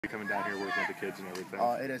Coming down here working with the kids and everything?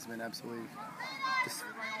 It has been absolutely just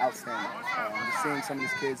outstanding. Just seeing some of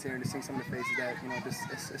these kids here and just seeing some of the faces that,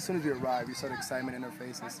 just as soon as we arrive, you saw the excitement in their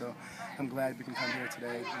faces. So I'm glad we can come here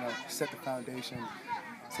today, set the foundation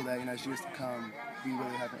so that, as years to come, we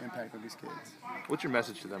really have an impact on these kids. What's your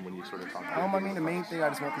message to them when you sort of talk to them? The main thing, I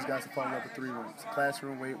just want these guys to fall in love with 3 rooms: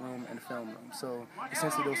 classroom, weight room, and the film room. So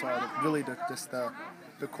essentially those are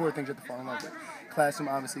the core things you have to fall in love with. Classroom,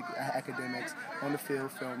 obviously, academics, on the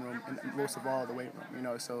field, film room, and most of all, the weight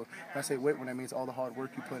room. So when I say weight room, that means all the hard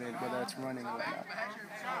work you put in, whether it's running or whatnot.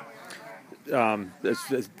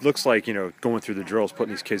 It looks like, going through the drills,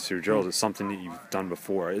 putting these kids through drills is something that you've done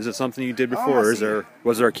before. Is it something you did before, or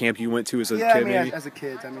was there a camp you went to as a kid? Yeah, as a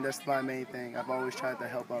kid, that's my main thing. I've always tried to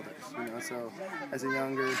help others, So as a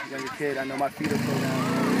younger kid, I know my feet are put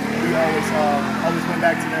down. We always went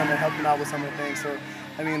back to them and helped them out with some of the things. So,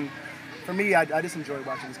 for me, I just enjoy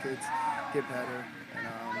watching these kids get better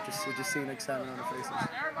and just seeing the excitement on their faces.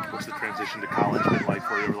 What's the transition to college been like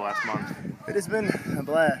for you over the last month? It has been a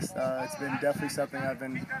blast. It's been definitely something I've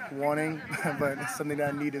been wanting, but it's something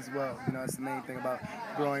that I need as well. It's the main thing about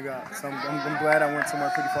growing up. So I'm glad I went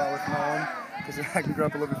somewhere pretty far away from home because I can grow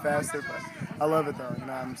up a little bit faster, but I love it though.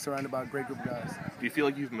 I'm surrounded by a great group of guys. Do you feel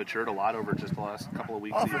like you've matured a lot over just the last couple of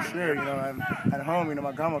weeks? Oh, for sure. I'm at home,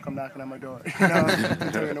 my grandma come knocking on my door.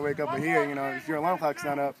 Until you're to wake up. But here, if your alarm clock's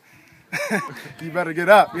not up, you better get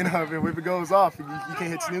up. If it goes off, you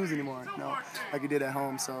can't hit snooze anymore. Like you did at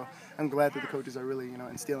home. So I'm glad that the coaches are really,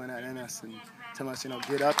 instilling that in us and telling us,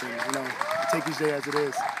 get up and take each day as it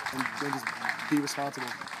is and just be responsible.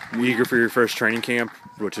 You eager for your first training camp,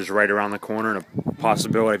 which is right around the corner, and a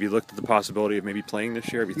possibility? Have you looked at the possibility of maybe playing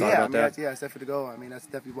this year? Have you thought about that? Yeah, it's definitely the goal. That's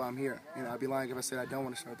definitely why I'm here. I'd be lying if I said I don't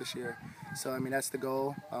want to start this year. So that's the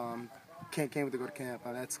goal. Can't wait to go to camp.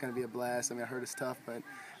 That's going to be a blast. I heard it's tough, but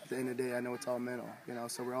at the end of the day, I know it's all mental.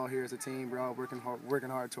 So we're all here as a team. We're all working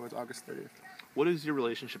hard towards August 30th. What has your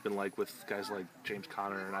relationship been like with guys like James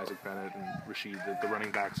Conner and Isaac Bennett and Rashid, the running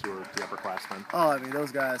backs who are the upperclassmen? Those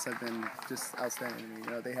guys have been just outstanding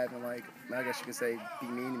to me. They haven't, I guess you could say, be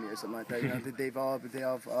mean to me or something like that. They've all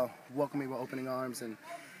welcomed me with opening arms and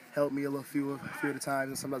helped me a few of the times.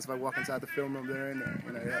 And sometimes if I walk inside the film room, they're in there.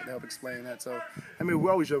 They help explain that. So,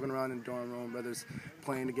 we're always joking around in the dorm room, whether it's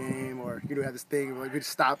playing the game or you have this thing where we just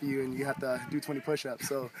stop you and you have to do 20 push-ups.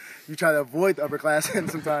 So you try to avoid the upperclassmen.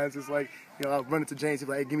 Sometimes it's like, I'll run into James. He's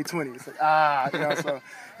like, hey, give me 20. It's like, So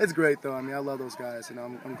it's great though. I love those guys.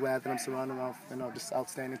 I'm glad that I'm surrounded around, just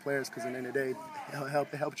outstanding players because at the end of the day,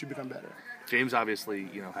 it helps you become better. James obviously,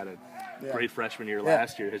 had a great freshman year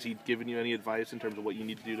last year. Has he given you any advice in terms of what you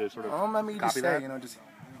need to do to sort of copy that? Just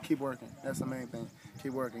keep working. That's the main thing.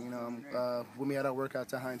 Keep working. When we had our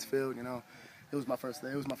workouts at Heinz Field, it was my first day.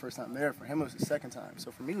 It was my first time there. For him, it was the second time. So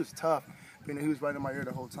for me, it was tough. But, he was right in my ear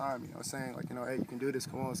the whole time, saying, hey, you can do this.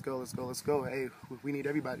 Come on, let's go. Hey, we need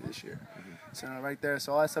everybody this year. So right there.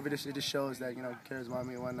 So all that stuff, it just shows that, he cares about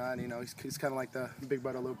me and whatnot. He's kind of like the big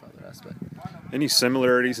brother, little brother aspect. Any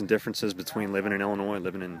similarities and differences between living in Illinois and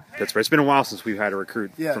living in Pittsburgh? It's been a while since we've had a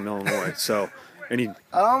recruit from Illinois. So any...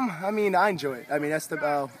 I enjoy it. That's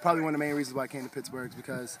probably one of the main reasons why I came to Pittsburgh is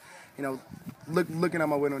because, looking at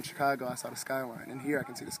my window in Chicago, I saw the skyline, and here I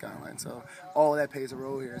can see the skyline. So all of that plays a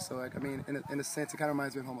role here. So, in a sense, it kind of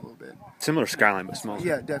reminds me of home a little bit. Similar skyline, but smaller.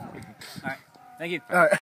 Yeah, definitely. All right. Thank you. All right.